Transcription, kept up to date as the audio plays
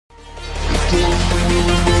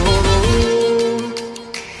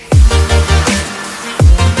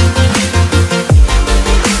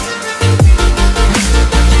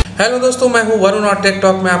Hello दोस्तों, मैं हूं वरुण और टेक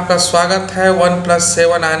टॉक में आपका स्वागत है। OnePlus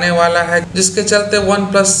 7 आने वाला है, जिसके चलते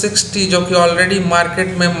OnePlus 6T जो कि ऑलरेडी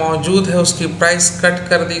मार्केट में मौजूद है उसकी प्राइस कट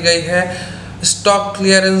कर दी गई है। स्टॉक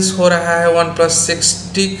क्लियरेंस हो रहा है OnePlus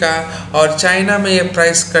 6T का और चाइना में ये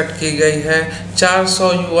प्राइस कट की गई है।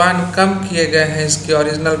 400 युआन कम किए गए हैं इसकी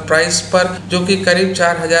ओरिजिनल प्राइस पर, जो कि करीब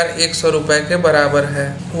 4100 रुपये के बराबर है।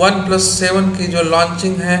 OnePlus 7 की जो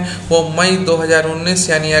लॉन्चिंग है वो मई 2019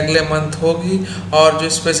 यानी अगले मंथ होगी और जो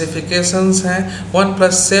स्पेसिफिकेशंस हैं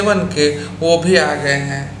OnePlus 7 के वो भी आ गए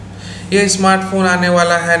हैं। ये स्मार्टफोन आने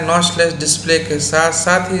वाला है नॉचलेस डिस्प्ले के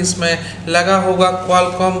साथ ही इसमें लगा होगा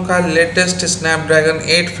क्वालकॉम का लेटेस्ट स्नैपड्रैगन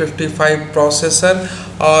 855 प्रोसेसर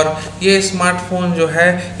और ये स्मार्टफोन जो है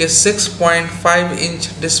ये 6.5 इंच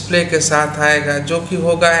डिस्प्ले के साथ आएगा, जो कि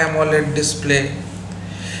होगा एमोलेड डिस्प्ले।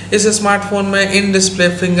 इस स्मार्टफोन में इन डिस्प्ले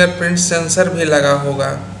फिंगरप्रिंट सेंसर भी लगा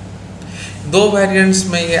होगा। 2 वेरिएंट्स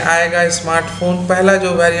में ये आएगा स्मार्टफोन। पहला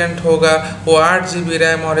जो वेरिएंट होगा वो 8 GB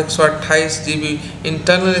रैम और 128 GB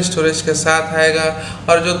इंटरनल स्टोरेज के साथ आएगा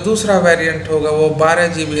और जो दूसरा वेरिएंट होगा वो 12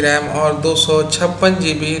 GB रैम और 256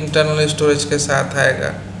 GB इंटरनल स्टोरेज के साथ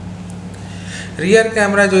आएगा। रियर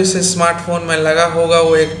कैमरा जो इस स्मार्टफोन में लगा होगा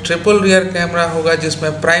वो एक ट्रिपल रियर कैमरा होगा,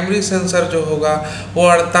 जिसमें प्राइमरी सेंसर जो होगा वो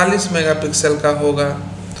 48 मेगापिक्सल का होगा।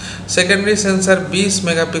 सेकेंडरी सेंसर 20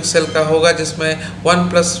 मेगापिक्सल का होगा, जिसमें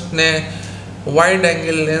OnePlus ने वाइड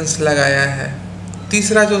एंगल लेंस लगाया है।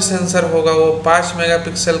 तीसरा जो सेंसर होगा वो 5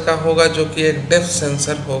 मेगापिक्सल का होगा, जो कि एक डेप्थ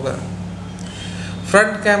सेंसर होगा।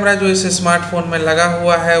 फ्रंट कैमरा जो इस स्मार्टफोन में लगा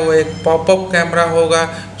हुआ है वो एक पॉपअप कैमरा होगा,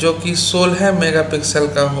 जो कि 16 मेगापिक्सल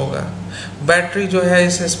का होगा। बैटरी जो है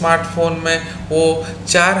इस स्मार्टफोन में वो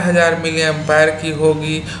 4000 मिली एम्पायर की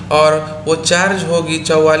होगी और वो चार्ज होगी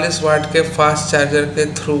 44 वाट के फास्ट चार्जर के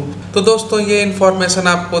थ्रू। तो दोस्तों, ये इन्फॉर्मेशन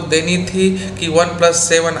आपको देनी थी कि OnePlus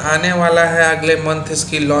 7 आने वाला है, अगले मंथ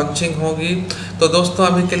इसकी लॉन्चिंग होगी। तो दोस्तों,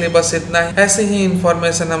 अभी के लिए बस इतना ही। ऐसे ही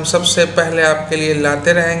इन्फॉर्मेशन हम सबसे पहले आपके लिए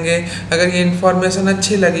लाते रहेंगे। अगर ये इन्फॉर्मेशन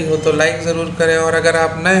अच्छी लगी हो तो लाइक ज़रूर करें और अगर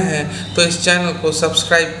आप नए हैं तो इस चैनल को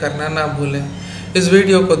सब्सक्राइब करना ना भूलें। इस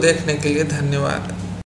वीडियो को देखने के लिए धन्यवाद।